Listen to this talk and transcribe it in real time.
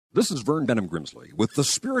This is Vern Benham Grimsley with the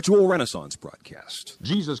Spiritual Renaissance broadcast.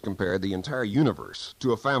 Jesus compared the entire universe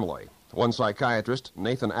to a family. One psychiatrist,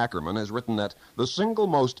 Nathan Ackerman, has written that the single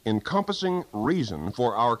most encompassing reason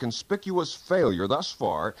for our conspicuous failure thus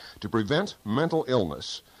far to prevent mental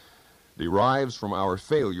illness derives from our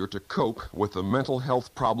failure to cope with the mental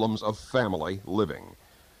health problems of family living.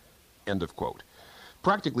 End of quote.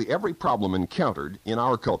 Practically every problem encountered in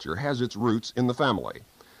our culture has its roots in the family.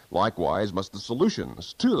 Likewise, must the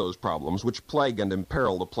solutions to those problems which plague and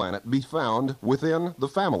imperil the planet be found within the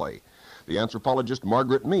family. The anthropologist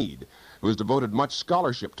Margaret Mead, who has devoted much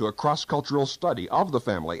scholarship to a cross-cultural study of the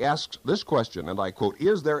family, asks this question, and I quote,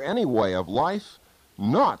 "Is there any way of life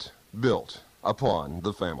not built upon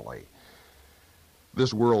the family?"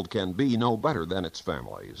 This world can be no better than its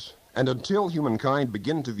families. And until humankind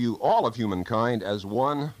begin to view all of humankind as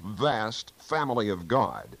one vast family of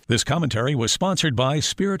God. This commentary was sponsored by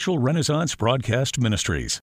Spiritual Renaissance Broadcast Ministries.